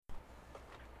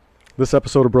This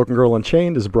episode of Broken Girl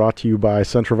Unchained is brought to you by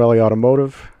Central Valley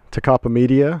Automotive, Takapa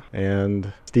Media,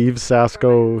 and Steve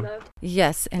Sasko.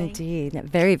 Yes, indeed.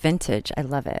 Very vintage. I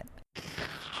love it.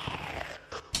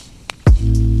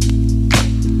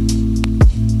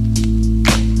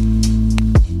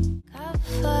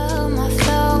 Cover my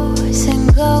flowers in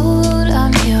gold.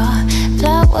 I'm your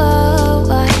flower.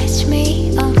 Watch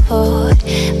me unfold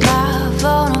my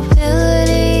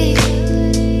vulnerability.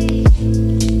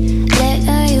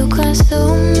 Letting you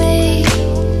consume me.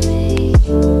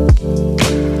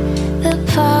 The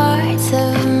parts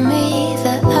of me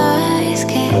that eyes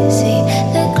can't see.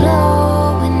 The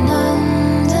glowing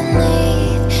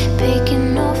underneath.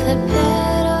 Picking off the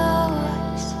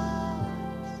petals.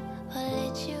 I'll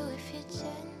let you if you're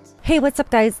gentle. Hey, what's up,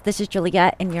 guys? This is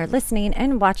Juliet, and you're listening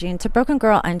and watching to Broken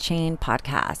Girl Unchained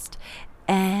podcast.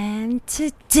 And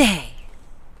today...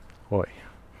 Oi.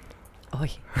 Oi.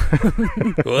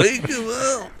 Well,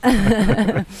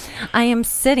 I am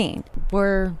sitting.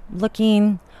 We're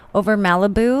looking over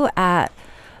Malibu at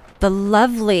the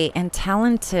lovely and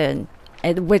talented,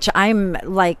 which I'm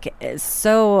like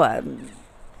so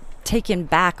taken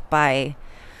back by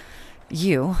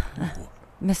you,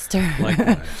 Mr.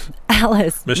 likewise.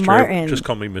 Alice Mr. Martin. Just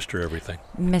call me Mr. Everything.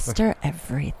 Mr.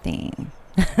 Everything.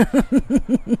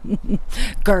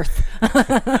 Girth.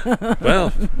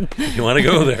 Well, you want to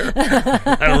go there.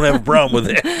 I don't have a problem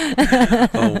with it.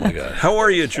 Oh, my God. How are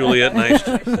you, Juliet? Nice.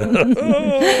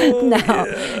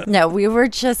 No, we were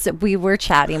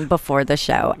chatting before the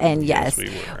show, and yes,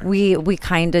 we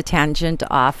kind of tangent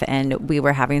off, and we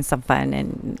were having some fun,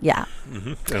 and yeah,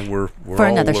 And we're For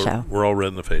all, another we're, show. We're all red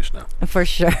in the face now, for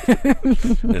sure.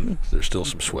 and there's still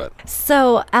some sweat.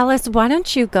 So, Alice, why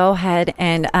don't you go ahead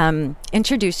and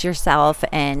introduce yourself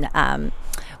and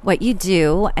what you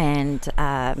do, and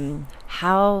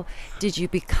how did you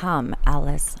become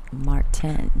Alice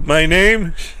Martin? My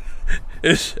name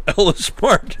is Ellis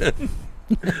Martin.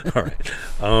 All right.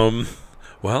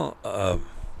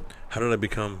 How did I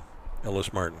become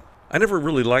Ellis Martin? I never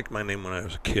really liked my name when I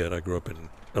was a kid. I grew up in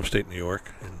upstate New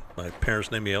York, and my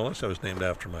parents named me Ellis. I was named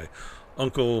after my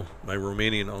uncle, my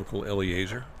Romanian uncle,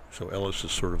 Eliezer. So Ellis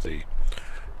is sort of the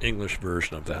English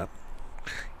version of that.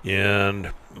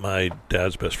 And my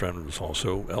dad's best friend was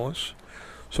also Ellis.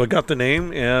 So I got the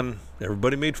name, and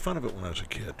everybody made fun of it when I was a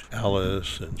kid.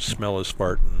 Alice and Smellis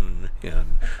Spartan,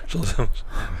 and so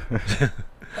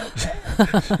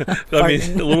I mean,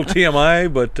 a little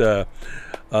TMI, but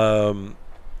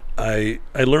I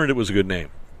learned it was a good name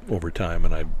over time,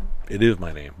 and it is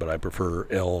my name, but I prefer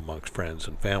L amongst friends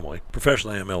and family.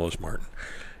 Professionally, I'm Ellis Martin.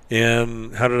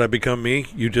 And how did I become me?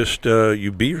 You just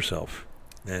you be yourself,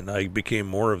 and I became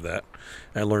more of that.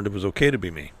 I learned it was okay to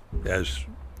be me, as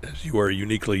you are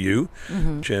uniquely you,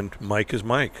 and Mike is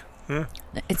Mike. Huh?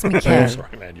 It's me, kid.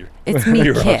 Sorry, man. It's me,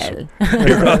 you're kid. Awesome.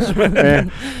 You're awesome.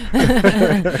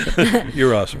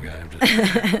 You're awesome,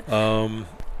 guy.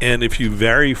 And if you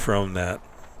vary from that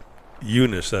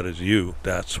you-ness that is you,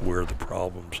 that's where the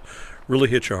problems really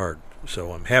hit you hard.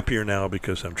 So I'm happier now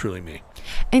because I'm truly me.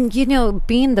 And,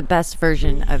 being the best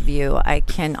version of you, I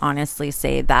can honestly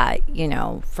say that,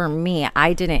 for me,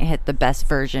 I didn't hit the best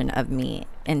version of me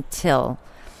until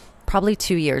probably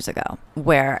 2 years ago,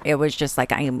 where it was just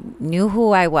like I knew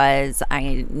who I was.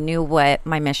 I knew what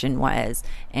my mission was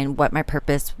and what my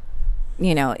purpose,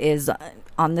 is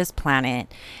on this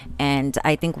planet. And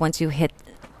I think once you hit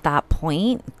that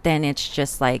point, then it's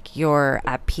just like you're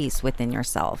at peace within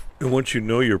yourself. And once you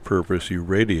know your purpose, you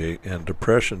radiate, and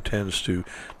depression tends to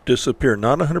disappear.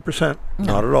 Not 100%,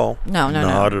 not at all. No.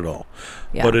 Not at all.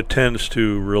 Yeah. But it tends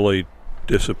to really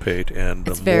dissipate, and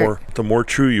the more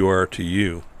true you are to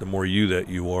you, the more you that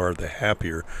you are, the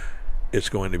happier it's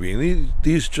going to be. And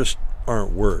these just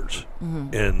aren't words.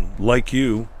 And like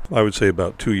you, I would say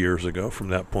about 2 years ago, from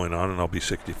that point on, and I'll be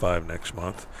 65 next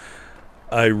month,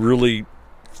 I really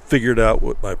figured out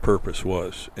what my purpose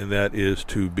was, and that is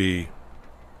to be,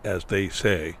 as they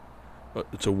say,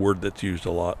 it's a word that's used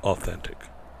a lot, authentic.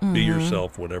 Be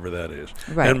yourself, whatever that is,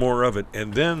 Right. and more of it.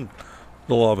 And then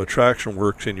the law of attraction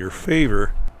works in your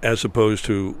favor as opposed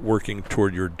to working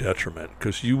toward your detriment,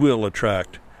 because you will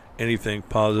attract anything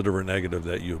positive or negative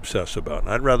that you obsess about.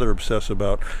 And I'd rather obsess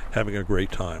about having a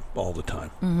great time all the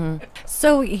time.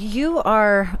 So you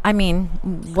are,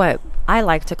 what I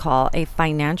like to call a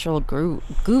financial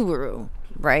guru,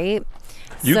 right?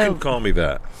 You can call me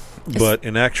that. But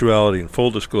in actuality, in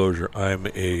full disclosure, I'm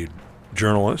a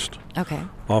journalist, Okay.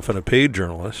 often a paid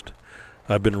journalist.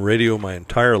 I've been in radio my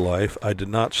entire life. I did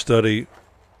not study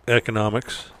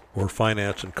economics or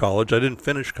finance in college. I didn't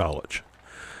finish college.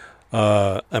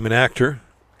 I'm an actor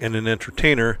and an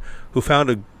entertainer who found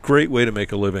a great way to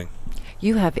make a living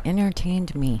You have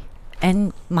entertained me.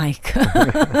 And Mike. And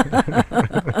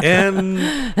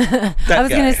that I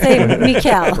was going to say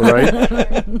Mikael. Right?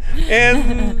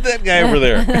 And that guy over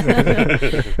there.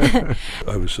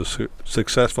 I was a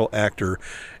successful actor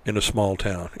in a small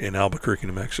town in Albuquerque,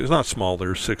 New Mexico. It's not small.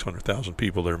 There's 600,000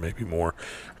 people there, maybe more.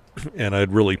 And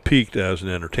I'd really peaked as an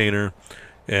entertainer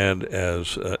and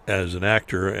as an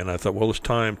actor. And I thought, well, it's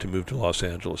time to move to Los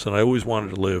Angeles. And I always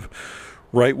wanted to live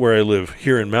right where I live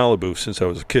here in Malibu since I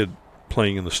was a kid.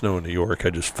 Playing in the snow in New York, I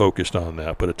just focused on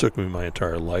that, but it took me my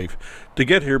entire life to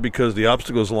get here because the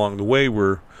obstacles along the way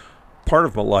were part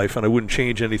of my life, and I wouldn't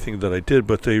change anything that I did,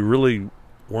 but they really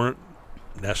weren't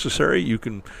necessary.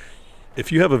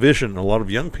 If you have a vision, a lot of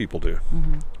young people do,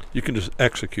 you can just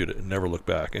execute it and never look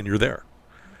back, and you're there.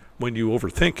 When you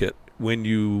overthink it, when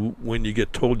you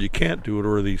get told you can't do it,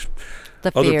 or these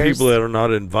other people that are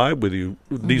not in vibe with you,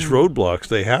 these roadblocks,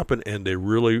 they happen, and they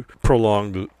really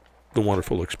prolong the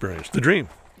wonderful experience, the dream.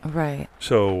 Right.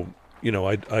 So,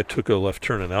 I took a left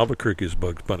turn in Albuquerque, as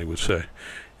Bugs Bunny would say,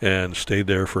 and stayed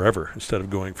there forever instead of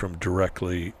going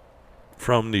directly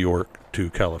from New York to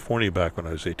California back when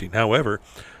I was 18. However,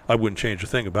 I wouldn't change a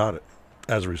thing about it.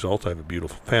 As a result, I have a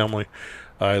beautiful family.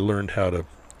 I learned how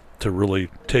to really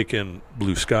take in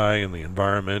blue sky and the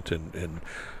environment and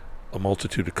a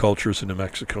multitude of cultures in New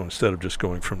Mexico instead of just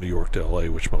going from New York to LA,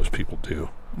 which most people do.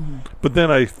 But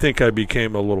then I think I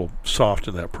became a little soft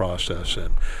in that process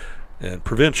and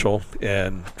provincial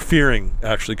and fearing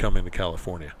actually coming to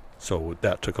California. So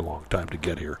that took a long time to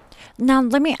get here. Now,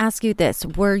 let me ask you this.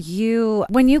 When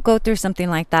you go through something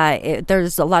like that,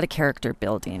 there's a lot of character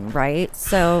building, right?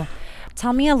 So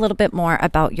tell me a little bit more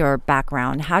about your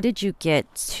background. How did you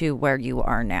get to where you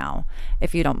are now,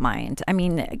 if you don't mind? I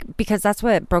mean, because that's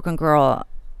what Broken Girl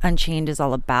Unchained is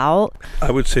all about.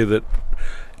 I would say that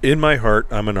in my heart,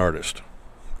 I'm an artist.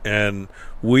 And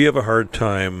we have a hard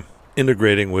time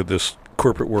integrating with this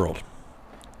corporate world.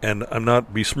 And I'm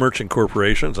not besmirching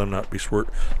corporations. I'm not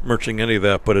besmirching any of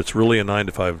that, but it's really a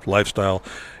 9-to-5 lifestyle.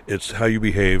 It's how you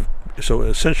behave. So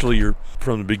essentially, you're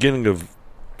from the beginning of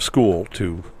school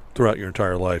to throughout your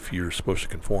entire life, you're supposed to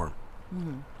conform.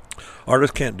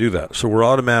 Artists can't do that. So we're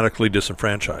automatically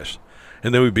disenfranchised.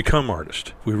 And then we become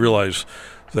artists. We realize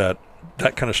that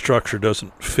kind of structure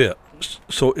doesn't fit.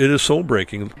 So it is soul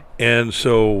breaking. And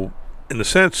so in a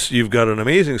sense, you've got an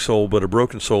amazing soul, but a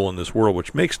broken soul in this world,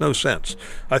 which makes no sense.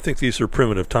 I think these are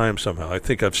primitive times somehow. I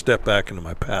think I've stepped back into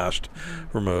my past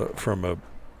from a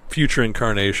future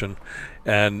incarnation,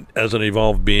 and as an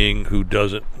evolved being who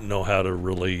doesn't know how to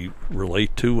really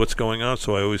relate to what's going on.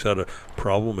 So I always had a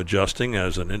problem adjusting.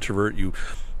 As an introvert, you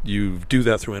do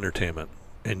that through entertainment.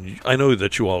 And I know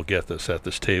that you all get this at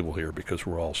this table here because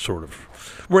we're all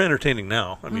we're entertaining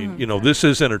now. I mean, this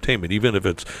is entertainment, even if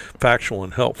it's factual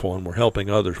and helpful and we're helping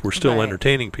others, we're still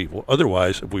entertaining people.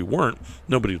 Otherwise, if we weren't,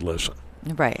 nobody'd listen.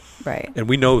 Right. And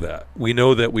we know that. We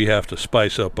know that we have to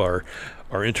spice up our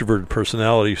introverted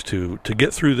personalities to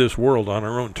get through this world on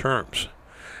our own terms.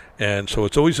 And so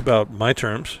it's always about my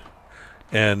terms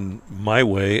and my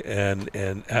way and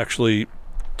actually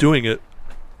doing it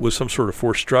with some sort of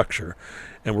forced structure.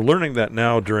 And we're learning that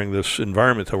now during this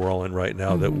environment that we're all in right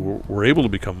now, that we're able to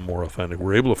become more authentic.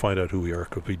 We're able to find out who we are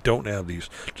because we don't have these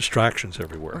distractions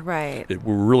everywhere. Right.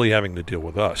 We're really having to deal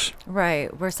with us.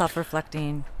 Right. We're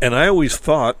self-reflecting. And I always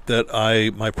thought that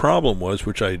my problem was,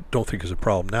 which I don't think is a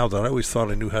problem now, that I always thought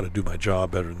I knew how to do my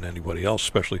job better than anybody else,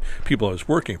 especially people I was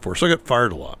working for. So I got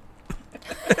fired a lot.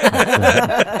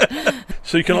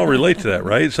 So you can all relate to that,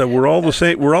 right? So we're all the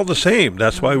same.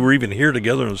 That's why we're even here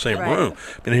together in the same room.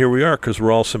 And here we are because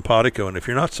we're all simpatico. And if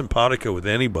you're not simpatico with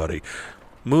anybody,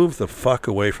 move the fuck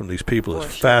away from these people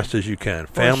as fast as you can.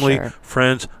 Family,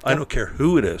 friends, I don't care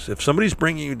who it is. If somebody's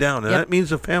bringing you down, and that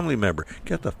means a family member,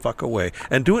 get the fuck away.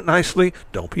 And do it nicely.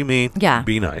 Don't be mean. Yeah.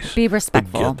 Be nice. Be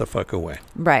respectful. But get the fuck away.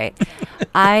 Right.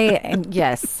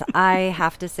 I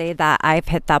have to say that I've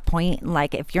hit that point.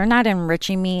 Like, if you're not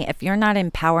enriching me, if you're not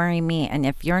empowering me, and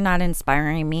if you're not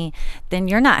inspiring me, then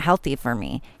you're not healthy for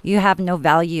me. You have no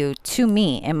value to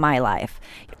me in my life.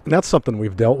 And that's something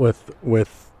we've dealt with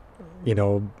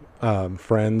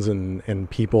friends and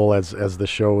people as the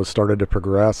show has started to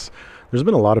progress. There's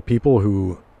been a lot of people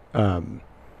who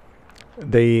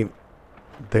they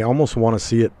almost want to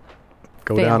see it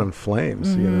go down in flames,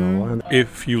 And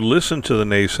if you listen to the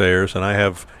naysayers, and I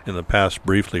have in the past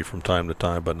briefly from time to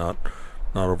time, but not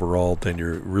overall, then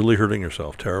you're really hurting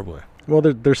yourself terribly. Well,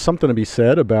 there's something to be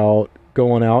said about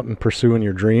going out and pursuing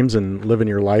your dreams and living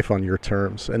your life on your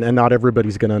terms. And not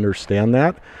everybody's going to understand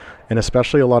that. And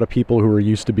especially a lot of people who are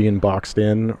used to being boxed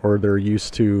in, or they're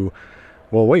used to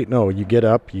well, wait, no, you get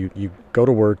up, you go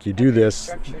to work, you do this,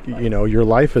 your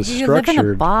life is you structured. live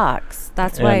in a box.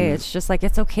 That's why it's just like,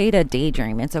 it's okay to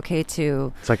daydream. It's okay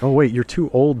to. It's like, oh wait, you're too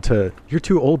old to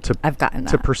I've gotten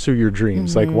to that. pursue your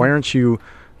dreams. Like, why aren't you,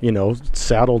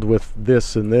 saddled with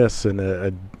this and this and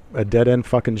a dead end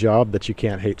fucking job that you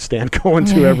can't stand going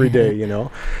to every day,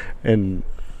 And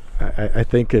I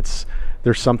think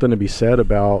there's something to be said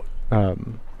about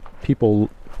people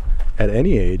at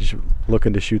any age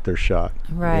looking to shoot their shot.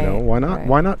 Right. Why not? Right.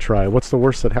 Why not try? What's the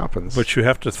worst that happens? But you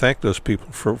have to thank those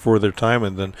people for their time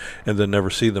and then never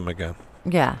see them again.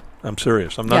 Yeah. I'm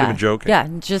serious. I'm not even joking. Yeah,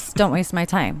 just don't waste my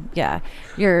time. Yeah.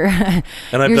 You're and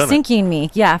I've you're done sinking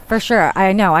me. Yeah, for sure.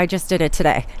 I know. I just did it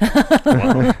today.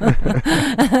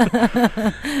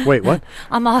 Wait, what?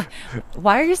 I'm all,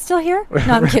 why are you still here?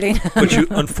 No, I'm kidding. But you,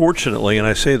 unfortunately, and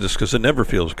I say this because it never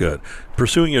feels good,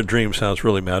 pursuing your dream sounds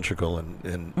really magical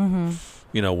and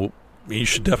you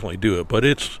should definitely do it. But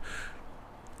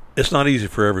it's not easy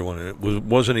for everyone, and it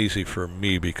wasn't easy for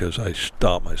me because I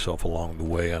stopped myself along the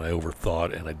way, and I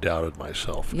overthought, and I doubted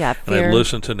myself. Yeah, and I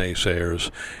listened to naysayers,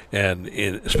 and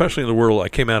especially in the world, I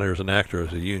came out here as an actor,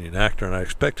 as a union actor, and I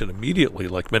expected immediately,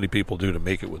 like many people do, to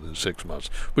make it within 6 months,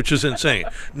 which is insane.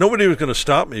 Nobody was going to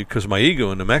stop me because my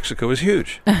ego in New Mexico is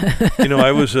huge.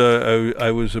 I was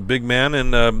a big man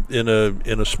in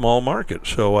a small market,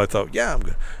 so I thought,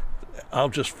 I'll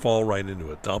just fall right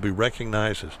into it. I'll be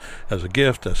recognized as a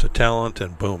gift, as a talent,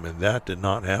 and boom. And that did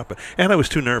not happen. And I was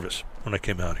too nervous when I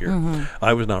came out here.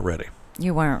 I was not ready.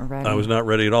 You weren't ready. I was not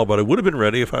ready at all. But I would have been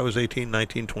ready if I was 18,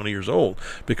 19, 20 years old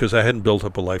because I hadn't built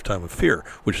up a lifetime of fear,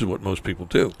 which is what most people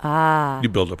do. Ah. You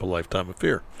build up a lifetime of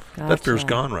fear. Gotcha. That fear's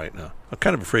gone right now. I'm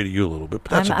kind of afraid of you a little bit,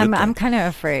 but that's a good thing. I'm kind of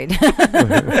afraid.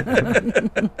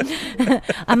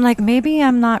 I'm like, maybe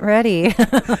I'm not ready.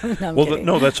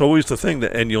 No, that's always the thing,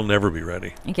 and you'll never be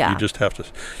ready. Yeah. You just have to.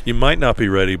 You might not be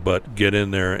ready, but get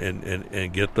in there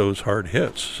and get those hard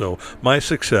hits. So my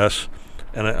success,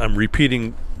 and I'm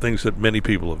repeating things that many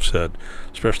people have said,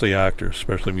 especially actors,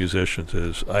 especially musicians,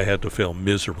 is I had to fail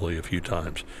miserably a few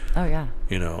times. Oh, yeah.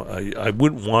 I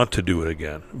wouldn't want to do it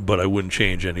again, but I wouldn't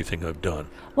change anything I've done.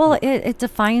 Well, it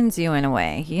defines you in a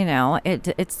way,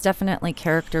 it's definitely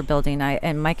character building.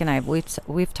 And Mike and I,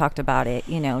 we've talked about it,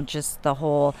 just the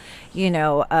whole,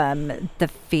 the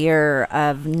fear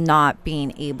of not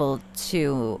being able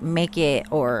to make it,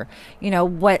 or,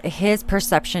 what his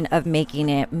perception of making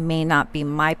it may not be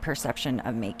my perception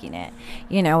of making it.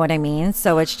 You know what I mean?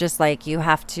 So it's just like you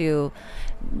have to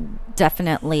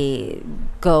definitely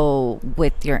go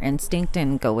with your instinct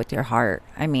and go with your heart.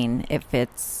 I mean, if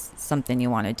it's something you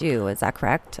want to do, is that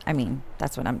correct? I mean,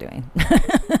 that's what I'm doing.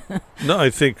 No, I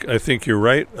think you're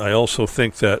right. I also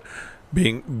think that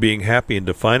being happy and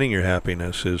defining your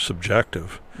happiness is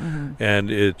subjective,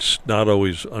 and it's not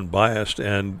always unbiased,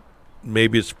 and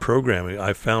maybe it's programming.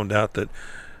 I found out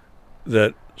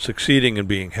that succeeding and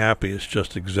being happy is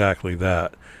just exactly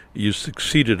that. You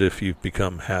succeeded if you've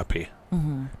become happy.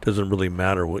 Doesn't really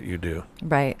matter what you do.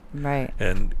 Right.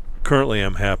 And currently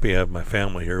I'm happy. I have my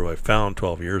family here who I found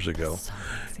 12 years ago. So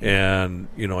and,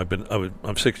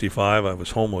 I'm 65. I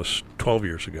was homeless 12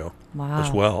 years ago as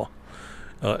well.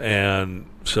 And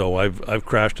so I've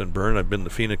crashed and burned. I've been to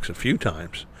Phoenix a few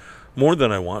times, more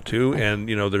than I want to. And,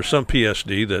 there's some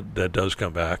PSD that does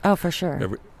come back. Oh, for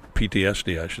sure.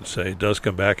 PTSD, I should say. It does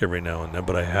come back every now and then,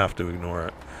 but I have to ignore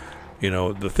it.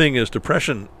 The thing is,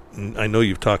 depression, I know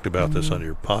you've talked about this on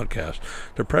your podcast,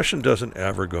 depression doesn't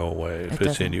ever go away. If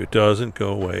it's in you, it doesn't go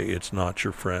away. It's not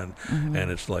your friend.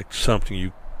 And it's like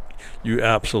something you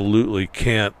absolutely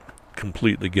can't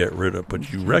completely get rid of,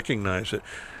 but you recognize it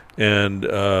and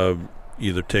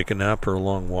either take a nap or a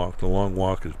long walk. The long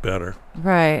walk is better.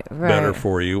 Right. Better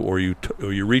for you, or you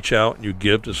reach out and you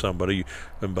give to somebody,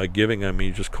 and by giving I mean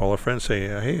you just call a friend, say,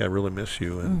 hey, I really miss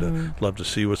you, and love to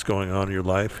see what's going on in your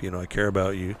life. I care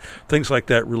about you. Things like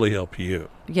that really help you.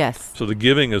 Yes. So the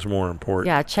giving is more important.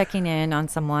 Yeah, checking in on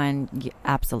someone.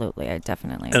 Absolutely, I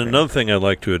definitely agree. And another thing I'd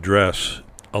like to address: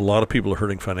 a lot of people are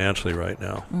hurting financially right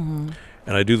now, and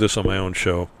I do this on my own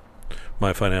show,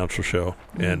 my financial show,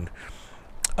 and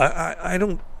I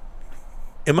don't.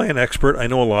 Am I an expert? I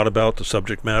know a lot about the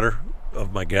subject matter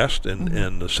of my guest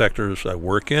and the sectors I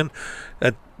work in,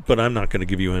 but I'm not going to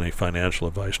give you any financial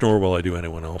advice, nor will I do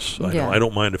anyone else. I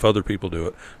don't mind if other people do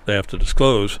it. They have to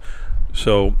disclose.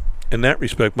 So in that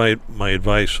respect, my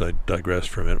advice, I digress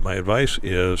for a minute, my advice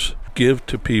is give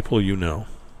to people you know,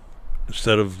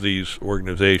 instead of these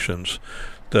organizations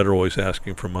that are always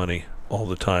asking for money all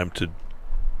the time to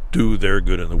do their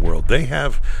good in the world.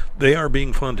 They are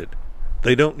being funded.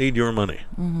 They don't need your money.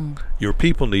 Your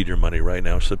people need your money right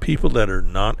now. So the people that are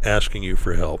not asking you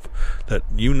for help, that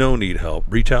you know need help,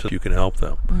 reach out so you can help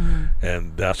them.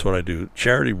 And that's what I do.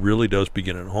 Charity really does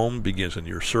begin at home, begins in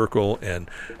your circle, and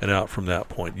out from that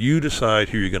point. You decide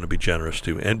who you're going to be generous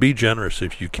to, and be generous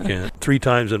if you can. 3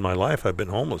 times in my life I've been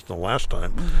homeless. The last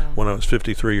time when I was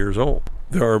 53 years old.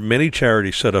 There are many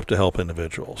charities set up to help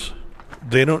individuals.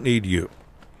 They don't need you.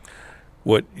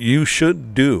 What you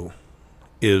should do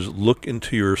is look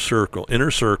into your circle,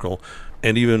 inner circle,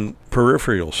 and even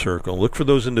peripheral circle. Look for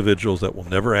those individuals that will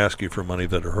never ask you for money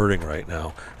that are hurting right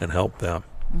now, and help them.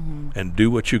 And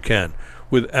do what you can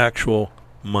with actual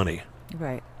money.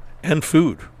 Right. And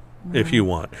food, if you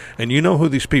want. And you know who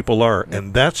these people are,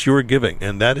 and that's your giving,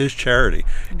 and that is charity.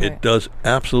 Right. It does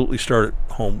absolutely start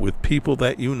at home with people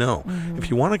that you know. If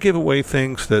you want to give away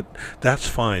things, that's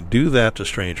fine. Do that to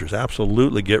strangers.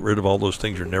 Absolutely get rid of all those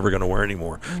things you're never going to wear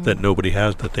anymore, that nobody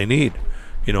has that they need.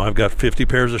 You know, I've got 50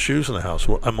 pairs of shoes in the house.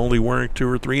 I'm only wearing 2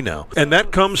 or 3 now. And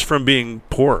that comes from being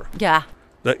poor. Yeah.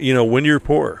 That, you know, when you're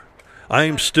poor.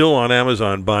 I'm still on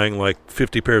Amazon buying like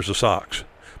 50 pairs of socks,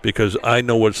 because I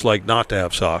know what it's like not to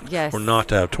have socks or not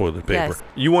to have toilet paper. Yes.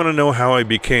 You want to know how I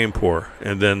became poor,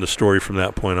 and then the story from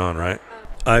that point on, right?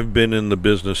 I've been in the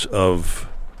business of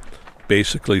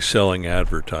basically selling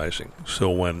advertising. So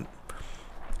when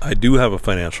I do have a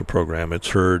financial program, it's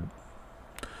heard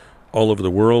all over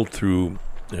the world through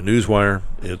a newswire.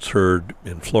 It's heard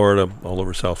in Florida, all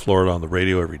over South Florida on the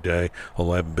radio every day.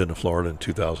 Although I haven't been to Florida in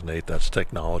 2008. That's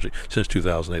technology. Since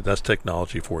 2008, that's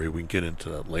technology for you. We can get into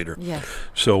that later. Yes.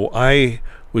 So I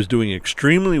was doing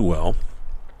extremely well,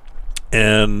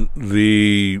 and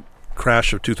the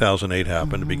crash of 2008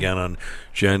 happened. It began on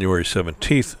January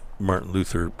 17th, Martin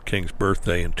Luther King's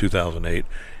birthday in 2008.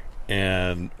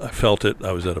 And I felt it.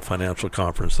 I was at a financial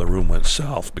conference. The room went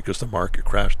south because the market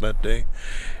crashed that day.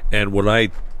 And what I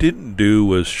didn't do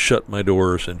was shut my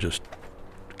doors and just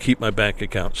keep my bank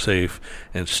account safe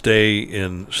and stay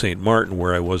in St. Martin,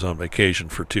 where I was on vacation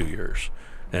for 2 years,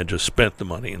 and just spent the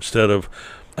money. Instead of,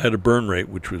 I had a burn rate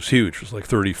which was huge. It was like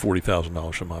 $30,000,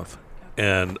 $40,000 a month.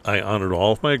 And I honored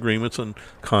all of my agreements and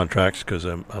contracts, because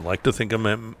I like to think I'm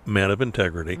a man of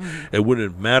integrity. It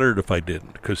wouldn't have mattered if I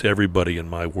didn't, because everybody in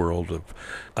my world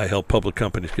I help public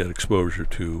companies get exposure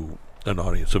to an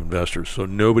audience of investors. So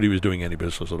nobody was doing any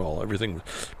business at all. Everything was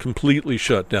completely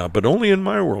shut down, but only in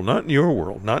my world, not in your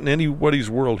world, not in anybody's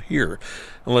world here,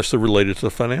 unless they're related to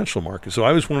the financial market. So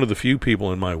I was one of the few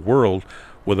people in my world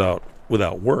without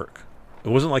work. It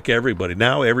wasn't like everybody.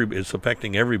 Now it's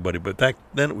affecting everybody, but back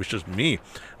then it was just me.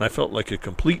 And I felt like a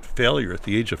complete failure at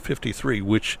the age of 53,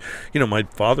 which, you know, my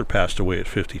father passed away at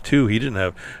 52.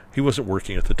 He wasn't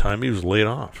working at the time. He was laid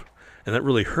off. And that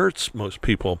really hurts most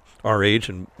people our age,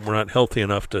 and we're not healthy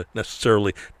enough to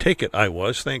necessarily take it. I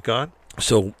was, thank God.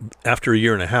 So after a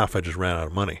year and a half, I just ran out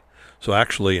of money. So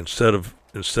actually, instead of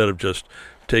just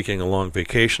taking a long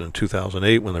vacation in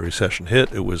 2008 when the recession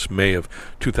hit, it was May of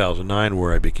 2009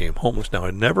 where I became homeless. Now,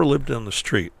 I never lived on the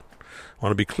street. I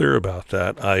want to be clear about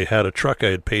that. I had a truck I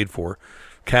had paid for,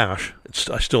 cash.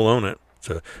 I still own it.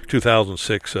 It's a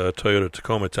 2006 Toyota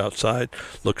Tacoma. It's outside.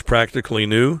 Looks practically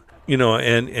new. You know,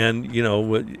 and you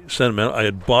know, sentimental. I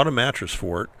had bought a mattress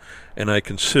for it, and I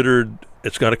considered,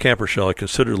 it's got a camper shell. I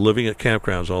considered living at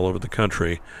campgrounds all over the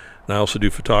country. And I also do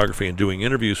photography and doing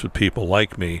interviews with people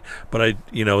like me. But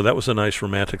that was a nice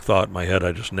romantic thought in my head.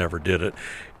 I just never did it.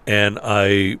 And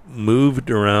I moved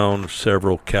around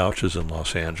several couches in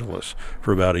Los Angeles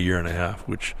for about a year and a half,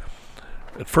 which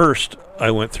at first I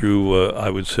went through,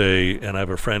 I would say, and I have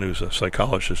a friend who's a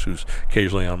psychologist who's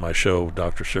occasionally on my show,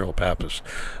 Dr. Cheryl Pappas.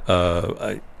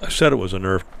 I said it was a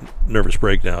nervous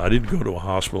breakdown. I didn't go to a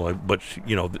hospital, but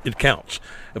you know, it counts.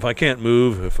 If I can't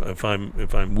move, if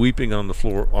I'm weeping on the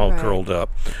floor, all curled up,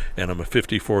 and I'm a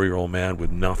 54-year-old man with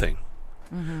nothing,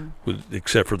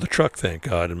 except for the truck, thank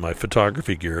God, and my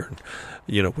photography gear,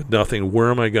 you know, with nothing, where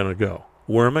am I going to go?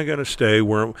 Where am I going to stay?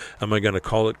 Where am I going to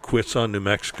call it quits on New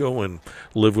Mexico and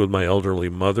live with my elderly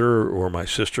mother or my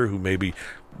sister, who maybe,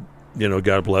 you know,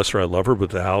 God bless her, I love her,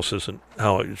 but the house isn't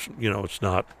it's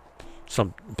not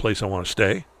some place I want to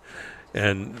stay.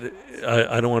 And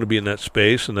I don't want to be in that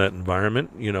space and that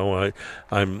environment. You know,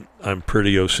 I'm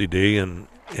pretty OCD,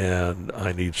 and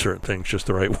I need certain things just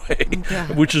the right way,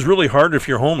 which is really hard if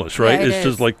you're homeless, right? Yeah, it's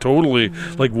just like totally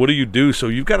like, what do you do? So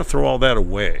you've got to throw all that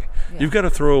away. You've got to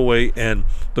throw away. And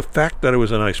the fact that I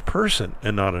was a nice person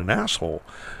and not an asshole,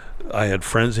 I had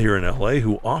friends here in LA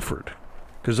who offered,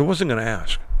 because I wasn't going to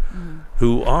ask,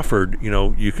 who offered, you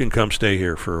know, you can come stay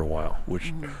here for a while,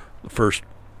 which the first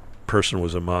person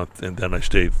was a month, and then I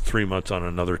stayed 3 months on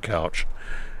another couch.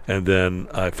 And then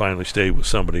I finally stayed with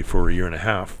somebody for a year and a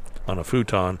half on a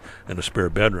futon in a spare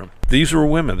bedroom. These were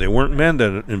women. They weren't men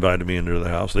that invited me into the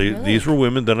house. These were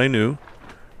women that I knew,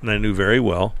 and I knew very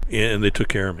well, and they took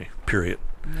care of me, period.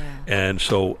 Yeah. And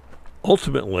so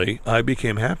ultimately, I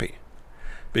became happy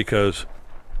because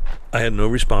I had no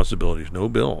responsibilities, no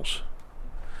bills.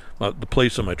 The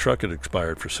plates on my truck had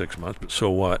expired for 6 months, but so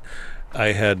what?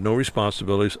 I had no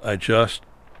responsibilities. I just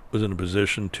was in a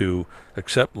position to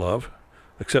accept love,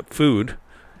 accept food.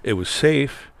 It was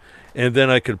safe. And then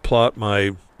I could plot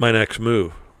my next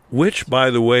move, which, by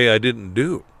the way, I didn't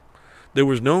do. There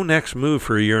was no next move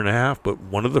for a year and a half, but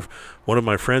one of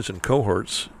my friends and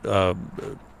cohorts,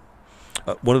 one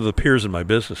of the peers in my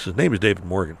business, his name is David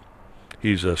Morgan.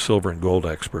 He's a silver and gold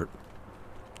expert.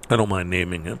 I don't mind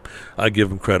naming him. I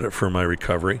give him credit for my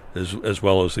recovery, as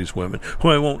well as these women, who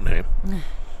I won't name,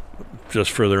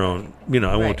 just for their own.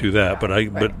 I won't do that.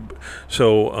 But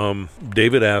so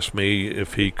David asked me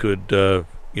if he could,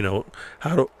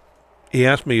 he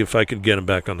asked me if I could get him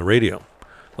back on the radio.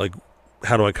 Like,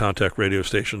 how do I contact radio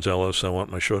stations, Ellis? I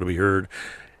want my show to be heard.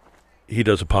 He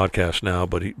does a podcast now,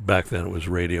 but back then it was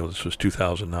radio. This was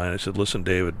 2009. I said, listen,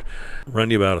 David,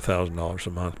 run you about $1,000 a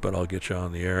month, but I'll get you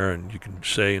on the air and you can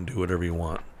say and do whatever you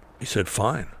want. He said,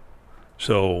 fine.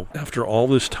 So after all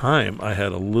this time,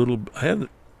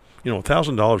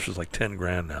 $1,000 was like 10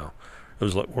 grand now. It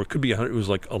was like, or it could be, it was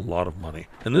like a lot of money.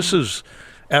 And this is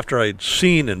after I'd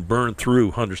seen and burned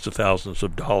through hundreds of thousands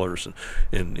of dollars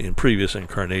in previous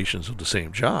incarnations of the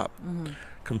same job. Mm-hmm.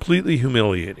 Completely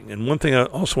humiliating. And one thing I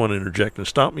also want to interject, and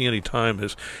stop me any time,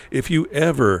 is if you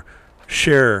ever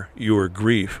share your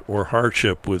grief or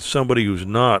hardship with somebody who's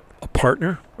not a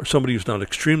partner or somebody who's not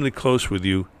extremely close with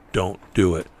you, don't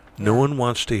do it. No one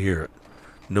wants to hear it.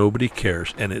 Nobody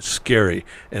cares, and it's scary,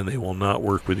 and they will not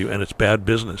work with you, and it's bad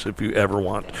business if you ever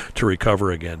want to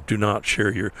recover again. Do not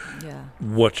share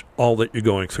all that you're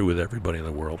going through with everybody in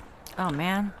the world. Oh,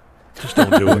 man. Just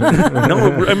don't do it.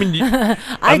 No, I mean,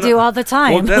 I do all the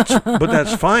time. Well,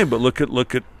 that's fine. But look at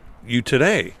you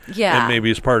today. Yeah. And maybe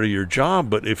it's part of your job.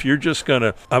 But if you're just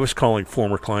gonna, I was calling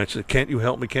former clients. Said, can't you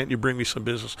help me? Can't you bring me some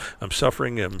business? I'm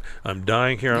suffering. I'm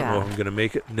dying here. I don't know if I'm going to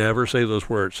make it. Never say those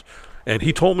words. And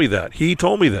he told me that. He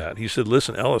said,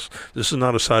 listen, Ellis, this is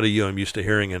not a side of you I'm used to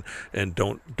hearing, and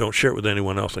don't share it with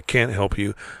anyone else. I can't help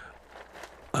you.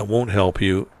 I won't help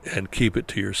you, and keep it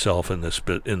to yourself in this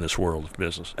world of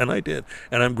business. And I did,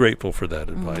 and I'm grateful for that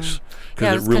advice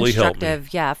because it really helped me.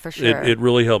 Yeah, for sure. It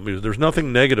really helped me. There's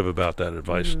nothing negative about that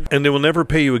advice, and they will never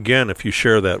pay you again if you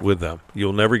share that with them.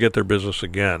 You'll never get their business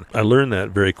again. I learned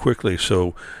that very quickly.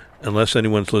 So, unless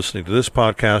anyone's listening to this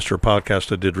podcast or a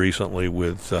podcast I did recently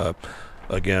with,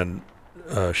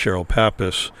 Cheryl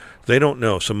Pappas, they don't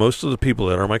know. So most of the people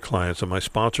that are my clients and my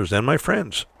sponsors and my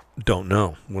friends don't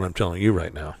know what I'm telling you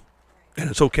right now. And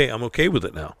it's okay. I'm okay with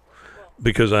it now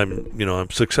because I'm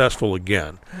successful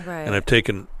again. Right. And I've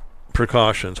taken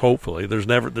precautions, hopefully. There's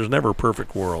never a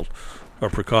perfect world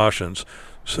of precautions.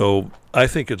 So I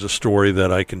think it's a story that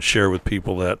I can share with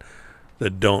people that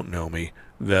don't know me,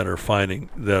 that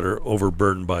are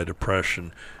overburdened by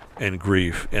depression and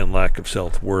grief and lack of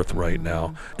self-worth right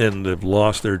now, and they've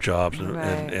lost their jobs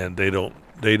and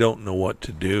they don't know what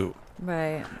to do.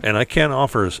 Right. And I can't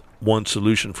offer one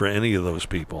solution for any of those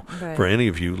people. Right. For any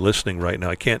of you listening right now,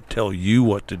 I can't tell you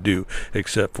what to do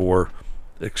except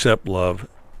accept love,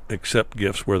 accept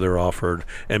gifts where they're offered,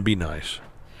 and be nice.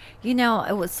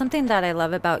 It was something that I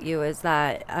love about you is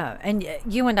that, and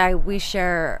you and I, we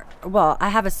share, I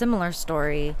have a similar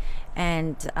story,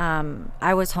 and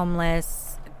I was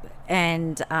homeless,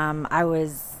 and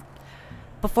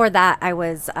before that, I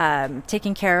was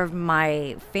taking care of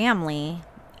my family,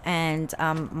 and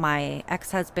my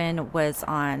ex-husband was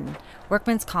on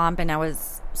workman's comp, and I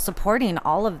was supporting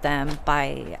all of them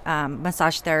by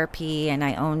massage therapy, and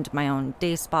I owned my own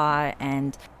day spa,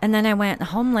 and then I went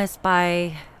homeless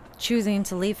by choosing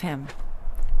to leave him,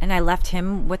 and I left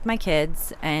him with my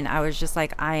kids, and I was just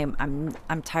like, I'm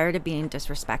tired of being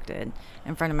disrespected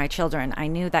in front of my children. I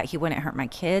knew that he wouldn't hurt my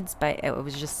kids, but I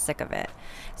was just sick of it.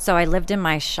 So I lived in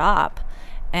my shop,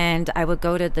 and I would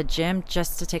go to the gym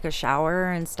just to take a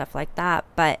shower and stuff like that.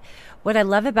 But what I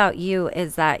love about you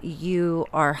is that you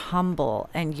are humble,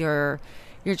 and you're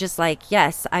just like,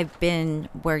 yes, I've been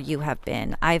where you have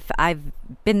been. I've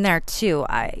been there too.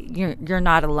 You're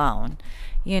not alone.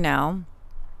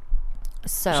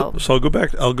 So I'll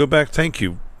go back. Thank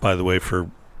you, by the way, for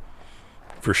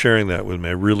sharing that with me.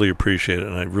 I really appreciate it,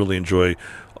 and I really enjoy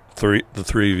the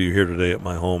three of you here today at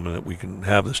my home, and that we can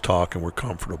have this talk and we're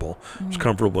comfortable. It's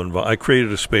comfortable. I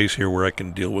created a space here where I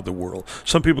can deal with the world.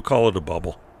 Some people call it a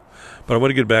bubble. But I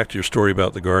want to get back to your story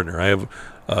about the gardener. I have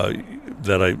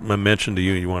that I mentioned to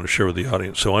you, and you want to share with the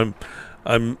audience. So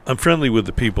I'm friendly with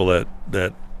the people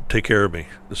that take care of me,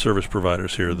 the service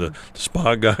providers here, the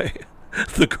spa guy,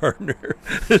 the gardener.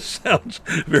 It sounds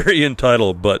very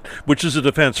entitled, but which is a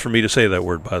defense for me to say that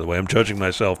word, by the way. I'm judging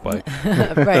myself by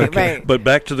right. But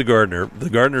back to the gardener. The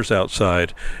gardener's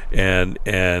outside, and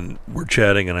we're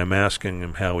chatting, and I'm asking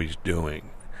him how he's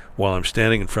doing while I'm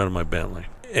standing in front of my Bentley.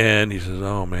 And he says,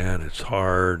 "Oh man, it's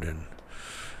hard,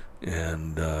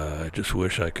 and I just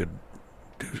wish I could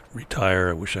retire.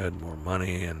 I wish I had more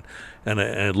money." And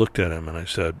I looked at him and I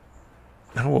said,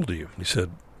 "How old are you?" He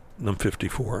said, "I'm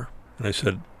 54." And I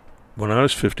said, "When I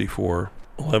was 54,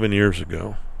 11 years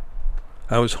ago,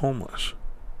 I was homeless."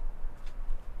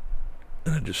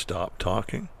 And I just stopped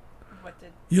talking.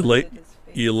 You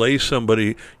lay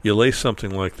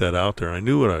something like that out there. And I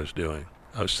knew what I was doing.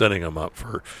 I was setting him up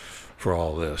for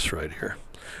all this right here.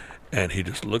 And he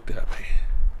just looked at me.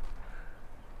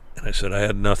 And I said, "I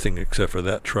had nothing except for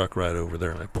that truck right over there."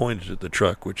 And I pointed at the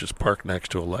truck, which is parked next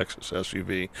to a Lexus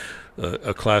SUV,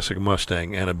 a classic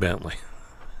Mustang, and a Bentley.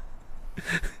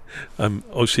 I'm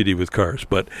OCD with cars,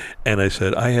 and I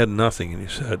said, "I had nothing." And he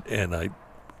said, and I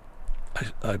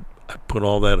put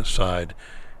all that aside,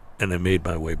 and I made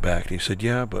my way back. And he said,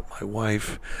 "Yeah, but my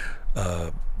wife,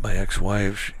 my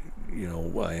ex-wife,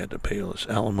 I had to pay this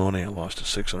alimony. I lost a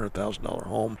 $600,000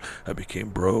 home. I became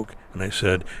broke." And I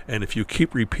said, "And if you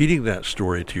keep repeating that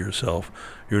story to yourself,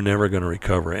 you're never going to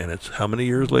recover." And it's how many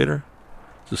years later?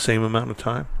 It's the same amount of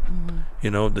time. Mm-hmm.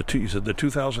 You said the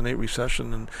 2008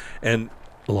 recession, and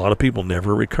a lot of people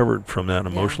never recovered from that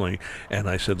emotionally. Yeah. And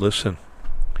I said, "Listen,"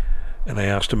 and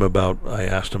I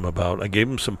gave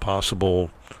him some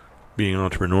possible, being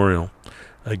entrepreneurial,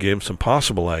 I gave him some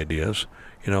possible ideas.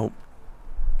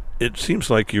 It seems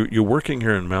like you're working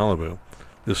here in Malibu.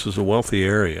 This is a wealthy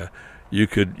area. You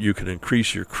could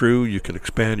increase your crew. You could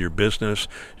expand your business.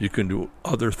 You can do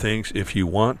other things if you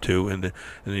want to. And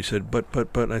he said, but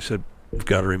I said, "We've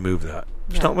got to remove that.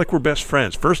 It's not like we're best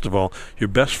friends. First of all, your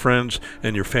best friends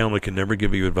and your family can never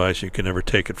give you advice. You can never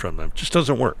take it from them. It just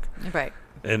doesn't work." Right.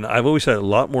 And I've always had a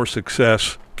lot more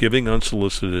success giving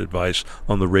unsolicited advice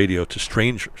on the radio to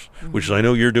strangers, which I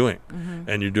know you're doing. Mm-hmm.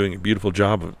 And you're doing a beautiful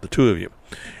job of the two of you.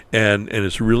 And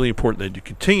it's really important that you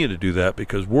continue to do that,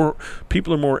 because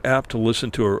people are more apt to listen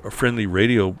to a friendly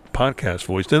radio podcast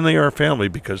voice than they are family,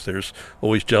 because there's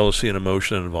always jealousy and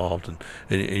emotion involved, and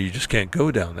you just can't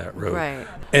go down that road. Right.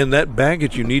 And that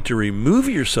baggage you need to remove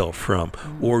yourself from,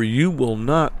 or you will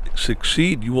not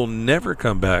succeed. You will never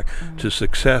come back to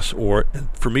success. And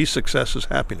for me, success is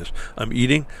happiness. I'm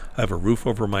eating. I have a roof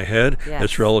over my head. Yes.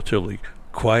 It's relatively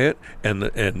quiet, and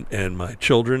my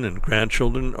children and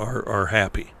grandchildren are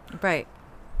happy. Right.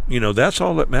 That's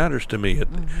all that matters to me.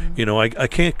 I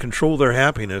can't control their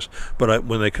happiness, but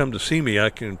when they come to see me, I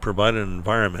can provide an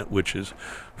environment which is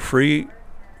free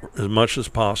as much as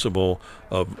possible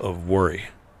of worry.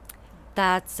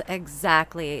 That's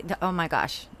exactly, oh my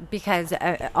gosh, because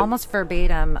almost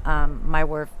verbatim, my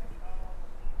word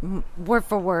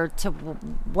for word to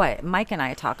what Mike and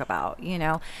I talk about.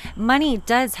 Money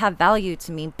does have value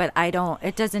to me, but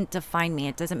it doesn't define me.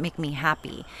 It doesn't make me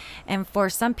happy. And for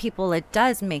some people, it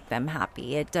does make them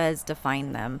happy. It does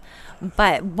define them.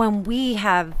 But when we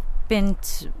have been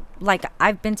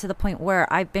I've been to the point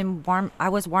where I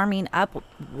was warming up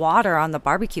water on the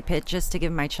barbecue pit just to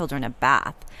give my children a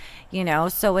bath,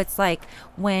 so it's like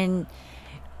when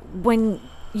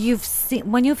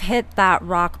you've hit that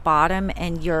rock bottom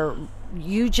and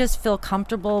you just feel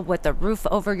comfortable with the roof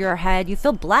over your head, you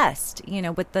feel blessed,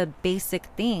 with the basic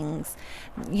things,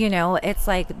 it's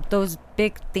like those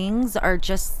big things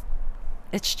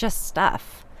it's just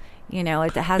stuff,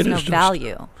 it has no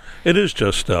value. It is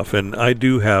just stuff. And I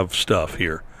do have stuff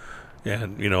here,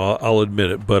 and I'll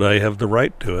admit it, but I have the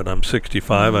right to it. I'm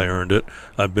 65. I earned it.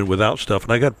 I've been without stuff,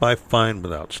 and I got by fine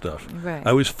without stuff. Right.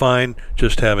 I was fine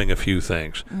just having a few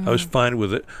things. I was fine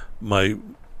with it, my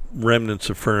remnants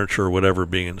of furniture or whatever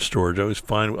being in storage. I was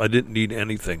fine. I didn't need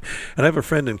anything. And I have a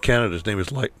friend in Canada. His name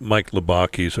is Mike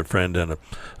Labaki. He's a friend and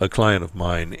a client of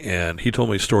mine, and he told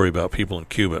me a story about people in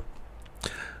Cuba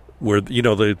where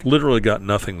they literally got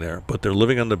nothing there, but they're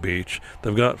living on the beach,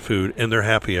 they've got food, and they're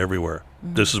happy everywhere.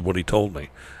 This is what he told me,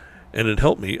 and it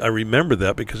helped me. I remember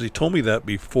that because he told me that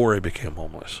before I became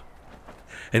homeless,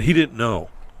 and he didn't know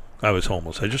I was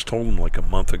homeless. I just told him like a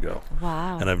month ago.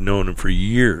 Wow. And I've known him for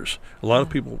years. A lot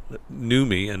of people knew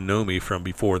me and know me from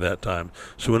before that time,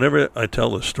 so whenever I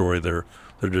tell this story, they're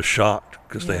just shocked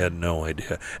because they had no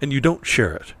idea. And you don't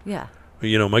share it. Yeah. My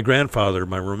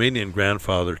Romanian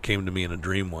grandfather came to me in a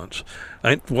dream once.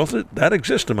 That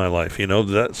exists in my life,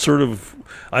 that sort of,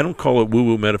 I don't call it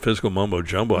woo-woo metaphysical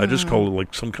mumbo-jumbo. I just call it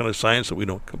like some kind of science that we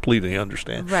don't completely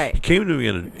understand. Right. He came to me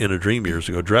in a dream years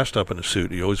ago, dressed up in a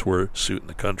suit. He always wore a suit in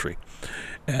the country.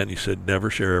 And he said, never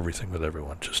share everything with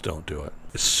everyone. Just don't do it.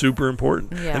 It's super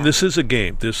important. Yeah. And this is a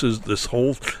game. This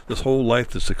whole life,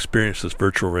 this experience, this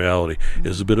virtual reality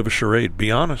is a bit of a charade.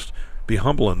 Be honest. Be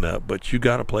humble in that. But you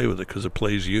got to play with it because it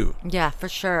plays you. Yeah, for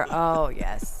sure. Oh,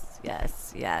 yes.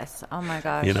 Yes. Oh, my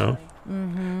gosh.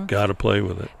 Got to play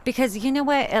with it. Because you know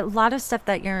what? A lot of stuff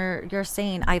that you're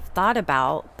saying I've thought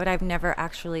about, but I've never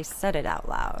actually said it out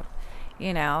loud.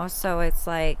 So it's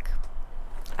like,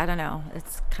 I don't know.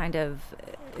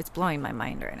 It's blowing my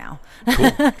mind right now.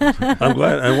 Cool. I'm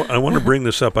glad. I want to bring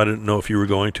this up. I didn't know if you were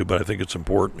going to, but I think it's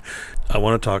important. I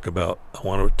want to talk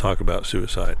about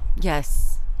suicide.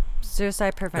 Yes.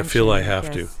 Suicide prevention. I feel I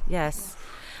have to. Yes.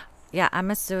 Yeah, I'm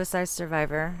a suicide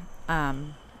survivor.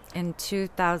 In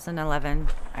 2011,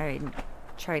 I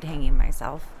tried hanging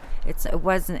myself.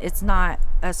 It's not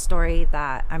a story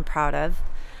that I'm proud of,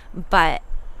 but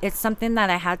it's something that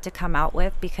I had to come out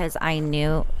with because I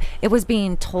knew it was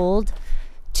being told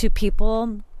to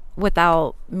people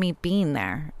without me being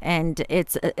there. And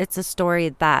it's a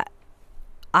story that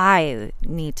I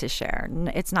need to share.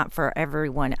 It's not for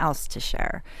everyone else to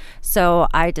share. So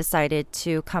I decided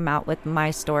to come out with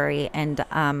my story, and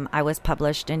I was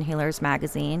published in Healers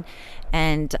Magazine,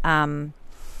 and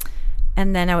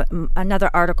then another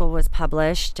article was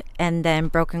published, and then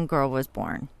Broken Girl was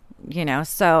born.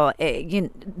 So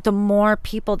the more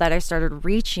people that I started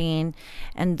reaching,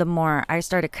 and the more I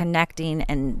started connecting,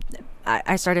 and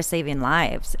I started saving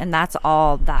lives, and that's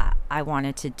all that I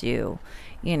wanted to do.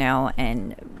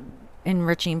 And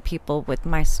enriching people with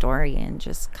my story and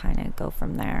just kind of go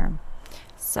from there.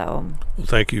 So. Well,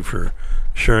 thank you for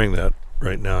sharing that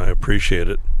right now. I appreciate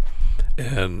it.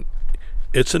 And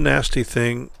it's a nasty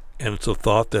thing, and it's a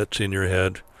thought that's in your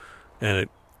head, and it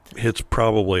hits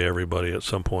probably everybody at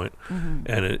some point.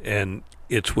 And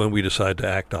it's when we decide to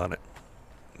act on it.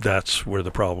 That's where the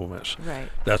problem is. Right.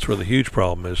 That's where the huge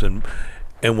problem is. And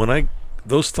when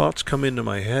those thoughts come into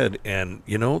my head, and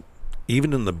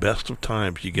even in the best of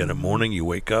times, you get a morning, you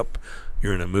wake up,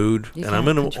 you're in a mood, and I'm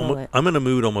in a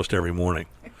mood almost every morning.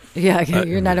 Yeah,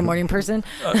 you're not a morning person.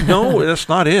 No, that's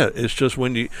not it. It's just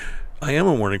I am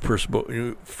a morning person, but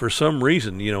for some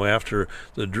reason, after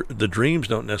the dreams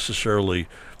don't necessarily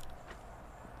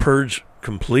purge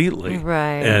completely,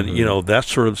 right? And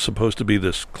that's sort of supposed to be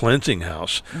this cleansing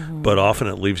house, but often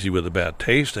it leaves you with a bad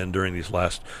taste. And during these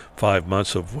last 5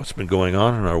 months of what's been going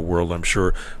on in our world, I'm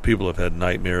sure people have had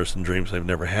nightmares and dreams they've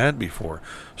never had before.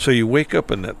 So you wake up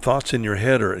and that thought's in your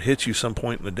head, or it hits you some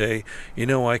point in the day.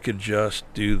 I could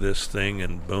just do this thing,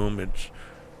 and boom,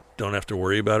 don't have to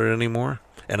worry about it anymore.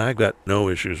 And I've got no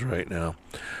issues right now.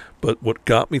 But what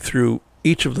got me through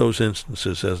each of those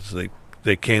instances as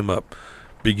they came up,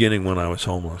 beginning when I was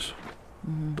homeless,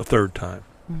 the third time,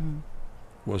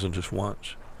 wasn't just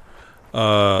once,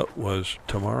 was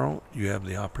tomorrow you have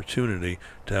the opportunity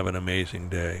to have an amazing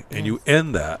day. And you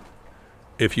end that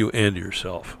if you end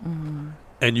yourself.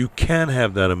 And you can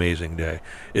have that amazing day.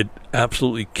 It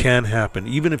absolutely can happen.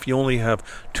 Even if you only have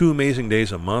 2 amazing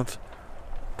days a month,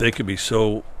 they could be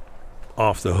so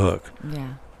off the hook.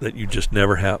 Yeah. That you just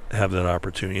never have that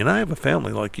opportunity. And I have a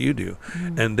family like you do,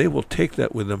 and they will take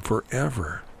that with them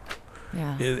forever.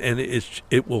 Yeah. And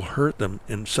it will hurt them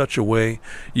in such a way.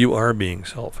 You are being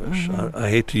selfish. I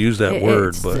hate to use that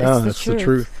word, but that's the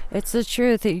truth. It's the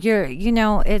truth.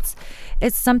 It's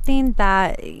something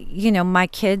that my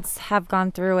kids have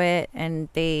gone through it, and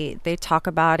they talk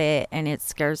about it, and it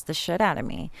scares the shit out of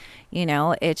me.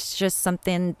 It's just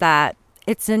something that.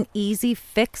 It's an easy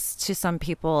fix to some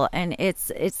people, and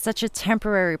it's such a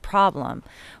temporary problem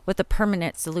with a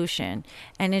permanent solution.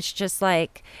 And it's just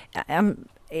like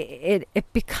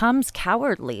it becomes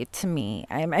cowardly to me.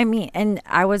 I mean, and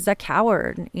I was a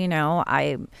coward,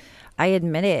 I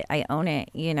admit it. I own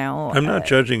it, I'm not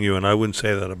judging you, and I wouldn't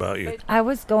say that about you.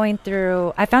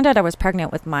 I found out I was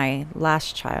pregnant with my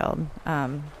last child.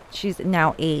 She's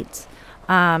now 8.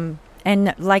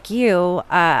 And like you,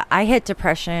 I hit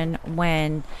depression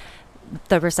when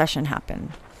the recession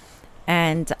happened.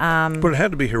 And but it had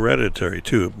to be hereditary,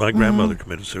 too. My grandmother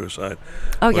committed suicide.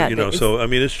 Oh, yeah. So, I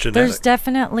mean, it's genetic. There's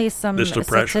definitely some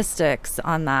statistics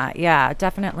on that. Yeah,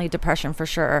 definitely depression for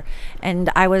sure. And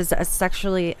I was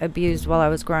sexually abused while I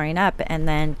was growing up. And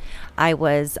then I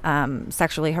was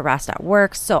sexually harassed at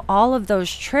work. So all of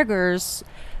those triggers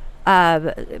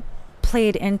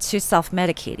played into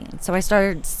self-medicating. So I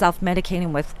started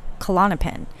self-medicating with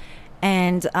Klonopin,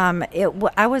 And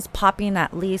I was popping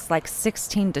at least like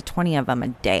 16 to 20 of them a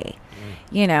day,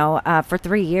 you know, for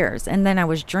 3 years. And then I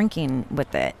was drinking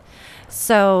with it.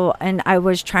 So, and I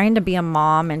was trying to be a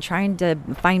mom and trying to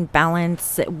find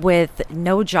balance with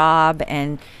no job.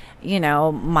 And, you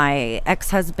know, my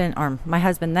ex-husband, or my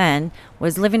husband then,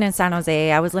 was living in San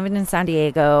Jose. I was living in San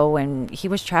Diego, and he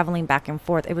was traveling back and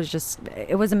forth. It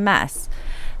was a mess.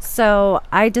 So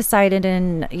I decided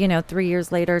 3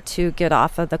 years later to get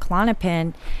off of the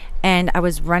Klonopin, and I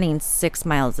was running 6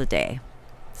 miles a day.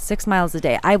 6 miles a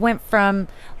day. I went from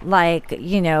 0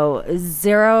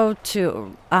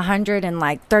 to 100 in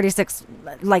 36,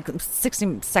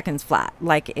 60 seconds flat.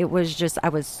 Like, it was just, I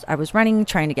was running,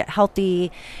 trying to get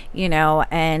healthy,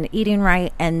 and eating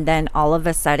right. And then all of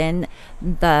a sudden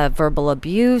the verbal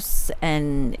abuse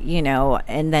and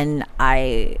then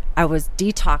I was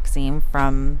detoxing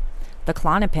from the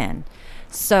Klonopin.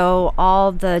 So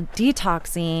all the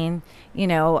detoxing,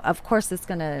 of course it's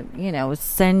going to,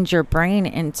 send your brain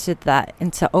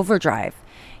into overdrive,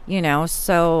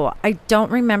 So I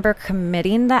don't remember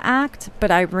committing the act,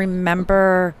 but I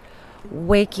remember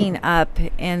waking up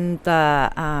in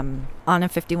the, on a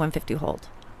 5150 hold.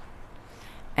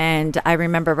 And I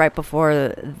remember right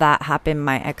before that happened,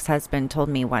 my ex-husband told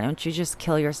me, why don't you just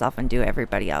kill yourself and do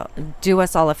everybody else, do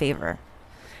us all a favor.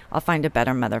 I'll find a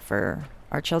better mother for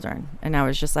our children. And I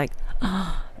was just like,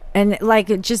 oh. And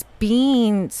just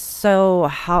being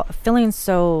feeling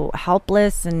so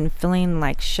helpless and feeling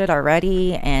like shit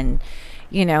already. And,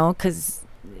 because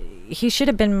he should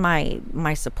have been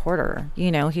my supporter.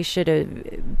 He should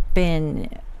have been,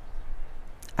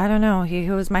 I don't know. He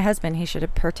was my husband. He should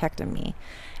have protected me.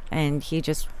 And he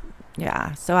just,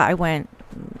 yeah. So I went,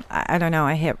 I don't know,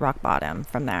 I hit rock bottom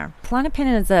from there.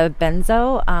 Klonopin is a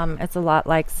benzo. It's a lot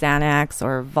like Xanax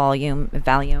or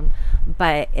Valium,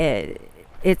 but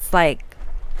it's like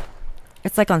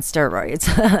on steroids.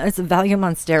 It's a Valium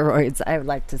on steroids, I would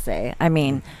like to say. I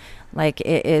mean,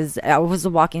 it is, I was a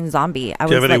walking zombie. Do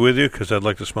you have any with you? Because I'd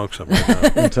like to smoke some right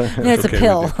now. It's okay, a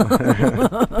pill.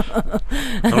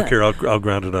 I don't care. I'll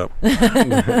ground it up. Mix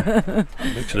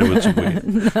it in with some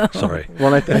weed. No. Sorry.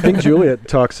 Well, I think Juliet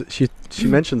talks, she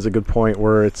mentions a good point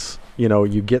where it's,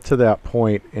 you get to that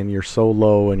point and you're so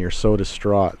low and you're so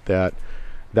distraught that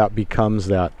becomes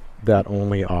that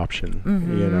only option,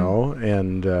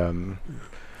 and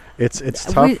it's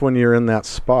tough when you're in that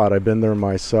spot. I've been there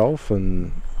myself,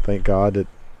 and thank God it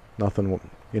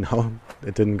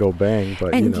didn't go bang,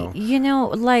 but and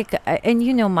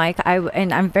Mike,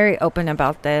 I'm very open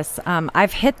about this.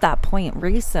 I've hit that point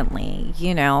recently,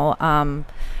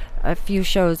 a few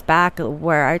shows back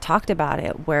where I talked about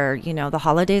it, where, the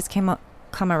holidays come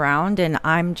around and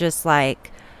I'm just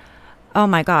like, oh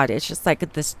my God, it's just like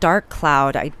this dark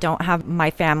cloud. I don't have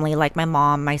my family, like my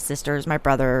mom, my sisters, my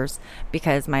brothers,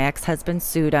 because my ex-husband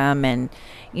sued them. And,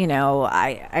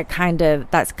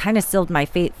 that's kind of sealed my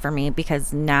fate for me,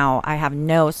 because now I have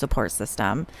no support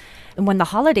system. And when the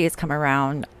holidays come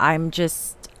around, I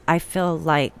feel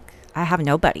like I have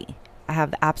nobody. I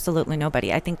have absolutely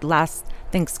nobody. I think last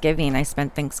Thanksgiving, I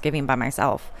spent Thanksgiving by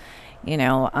myself.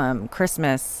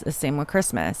 Christmas, the same with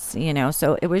Christmas,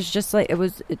 so it was just like,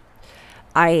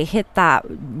 I hit that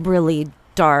really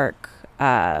dark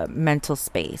mental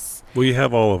space. Well, you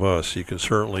have all of us. You can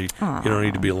certainly, you don't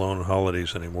need to be alone on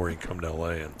holidays anymore. You can come to LA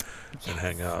and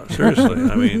hang out. Seriously.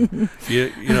 I mean,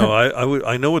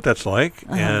 I know what that's like.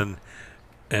 And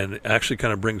actually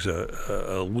kind of brings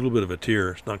a little bit of a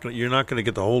tear. You're not going to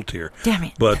get the whole tear. Damn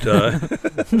it. But,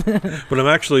 but I'm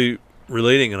actually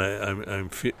relating, and I'm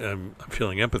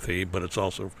feeling empathy, but it's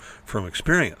also from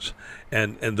experience,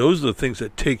 and those are the things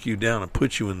that take you down and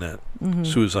put you in that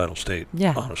suicidal state.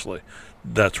 Yeah. Honestly,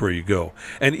 that's where you go.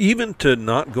 And even to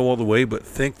not go all the way, but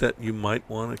think that you might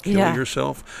want to kill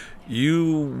yourself,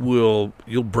 you'll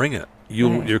bring it.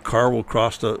 Your car will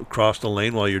cross the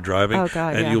lane while you're driving,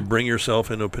 and you'll bring yourself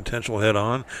into a potential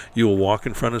head-on. You will walk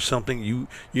in front of something. You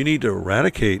need to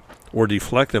eradicate or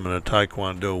deflect them in a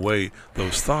Taekwondo way,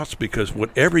 those thoughts, because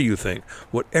whatever you think,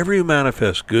 whatever you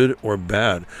manifest, good or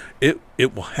bad, it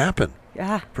will happen.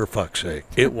 Yeah. For fuck's sake,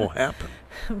 it will happen.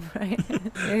 Right.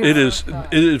 It is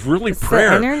really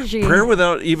prayer. Prayer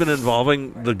without even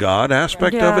involving the God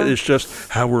aspect of it. It's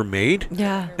just how we're made.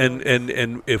 Yeah.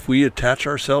 And if we attach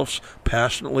ourselves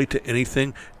passionately to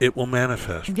anything, it will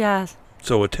manifest. Yes.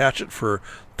 So attach it for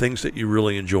things that you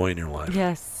really enjoy in your life.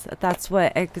 Yes, that's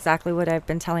exactly what I've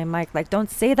been telling Mike. Like,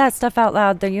 don't say that stuff out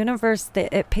loud. The universe,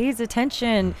 it pays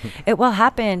attention. It will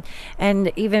happen.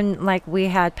 And even like we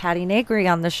had Patty Negri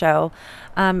on the show,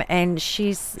 and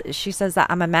she says that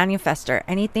I'm a manifester.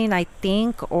 Anything I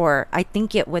think, or I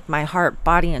think it with my heart,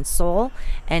 body, and soul,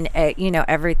 and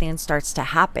everything starts to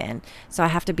happen. So I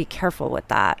have to be careful with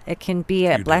that. It can be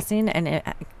a blessing, and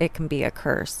it can be a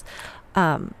curse.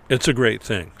 It's a great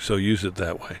thing, so use it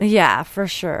that way. Yeah, for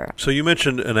sure. So you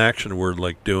mentioned an action word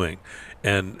like doing,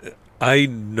 and I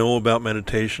know about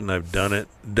meditation. I've done it.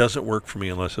 It doesn't work for me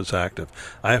unless it's active.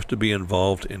 I have to be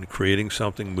involved in creating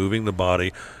something, moving the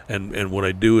body, and what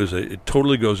I do is it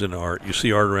totally goes into art. You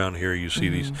see art around here. You see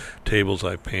these tables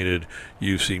I've painted.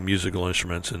 You see musical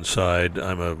instruments inside.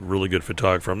 I'm a really good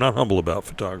photographer. I'm not humble about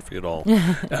photography at all,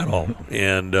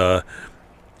 and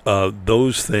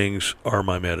those things are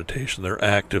my meditation. They're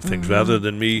active things. Rather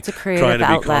than me trying to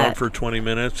be calm for 20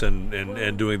 minutes and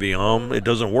doing the it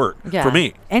doesn't work for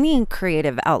me. Any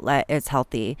creative outlet is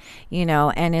healthy,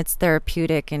 and it's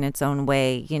therapeutic in its own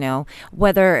way,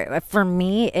 whether for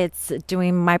me it's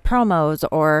doing my promos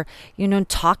or,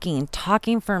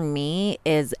 talking for me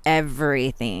is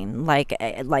everything. Like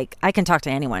I can talk to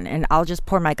anyone and I'll just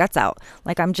pour my guts out.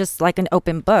 Like I'm just like an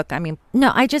open book. I mean,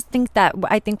 no, I just think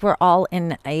we're all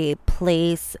in a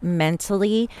place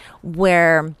mentally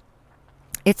where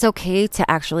it's okay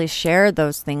to actually share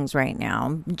those things right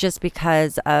now, just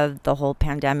because of the whole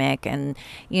pandemic. And,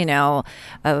 I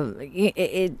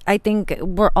think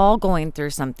we're all going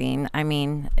through something. I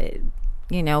mean,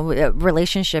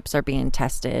 relationships are being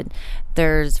tested.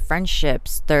 There's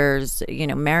friendships, there's,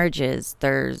 marriages,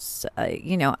 there's,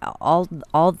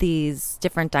 all these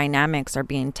different dynamics are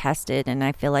being tested. And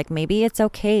I feel like maybe it's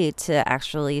okay to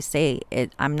actually say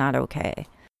I'm not okay.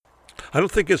 I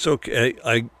don't think it's okay.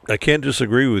 I can't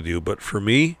disagree with you, but for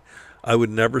me, I would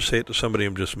never say it to somebody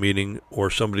I'm just meeting or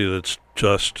somebody that's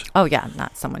just... Oh, yeah,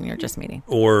 not someone you're just meeting.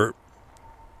 Or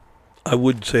I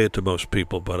wouldn't say it to most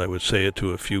people, but I would say it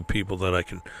to a few people that I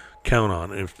can count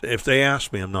on. If they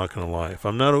ask me, I'm not going to lie. If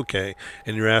I'm not okay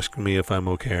and you're asking me if I'm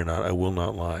okay or not, I will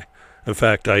not lie. In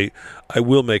fact, I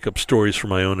will make up stories for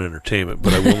my own entertainment,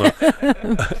 but I will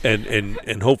not.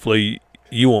 and hopefully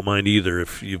you won't mind either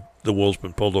if the wool's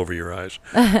been pulled over your eyes.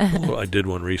 I did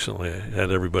one recently. I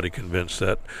had everybody convinced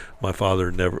that my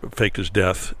father never faked his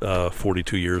death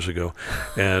 42 years ago.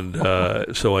 And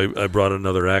so I brought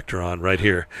another actor on right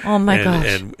here. Oh, my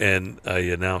gosh. And I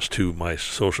announced to my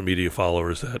social media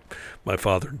followers that my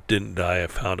father didn't die. I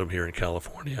found him here in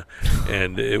California.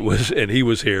 And he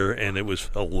was here, and it was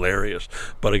hilarious.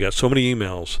 But I got so many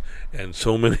emails and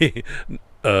so many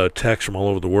texts from all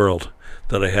over the world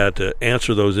that I had to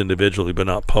answer those individually, but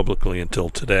not publicly until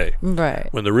today. Right.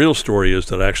 When the real story is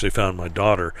that I actually found my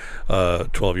daughter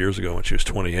 12 years ago when she was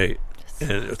 28,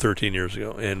 and 13 years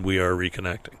ago, and we are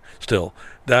reconnecting still.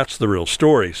 That's the real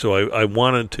story. So I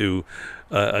wanted to,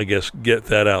 I guess, get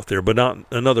that out there, but not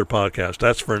another podcast.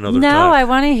 That's for another time. No, I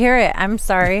want to hear it. I'm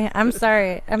sorry.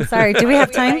 Do we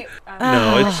have time?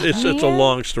 No, it's a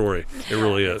long story. It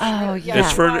really is. Oh, yeah.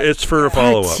 It's for a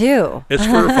follow-up. Part two. It's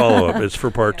for a follow-up. It's for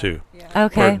part two.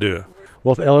 Okay. Part two.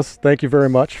 Well, Ellis, thank you very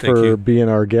much for being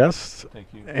our guest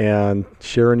and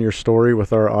sharing your story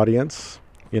with our audience.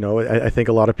 I think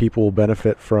a lot of people will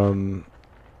benefit from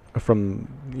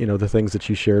the things that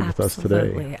you shared with us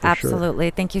today. Absolutely.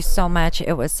 Sure. Thank you so much.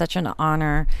 It was such an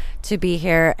honor to be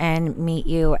here and meet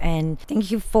you. And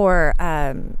thank you for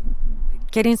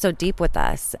getting so deep with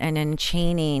us and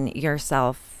enchaining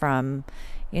yourself from,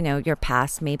 your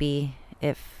past. Maybe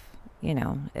if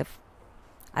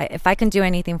I can do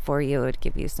anything for you, it would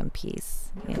give you some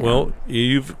peace. Well,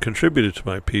 you've contributed to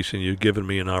my peace, and you've given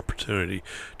me an opportunity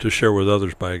to share with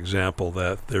others by example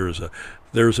that there's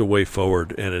a way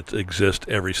forward, and it exists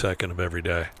every second of every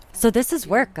day. So this is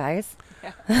work, guys.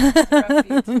 We're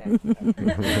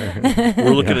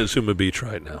looking at Zuma Beach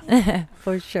right now.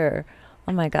 For sure.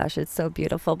 Oh my gosh, it's so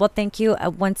beautiful. Well, thank you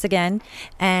once again,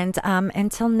 and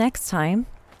until next time.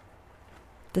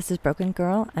 This is Broken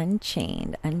Girl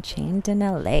Unchained in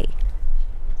LA.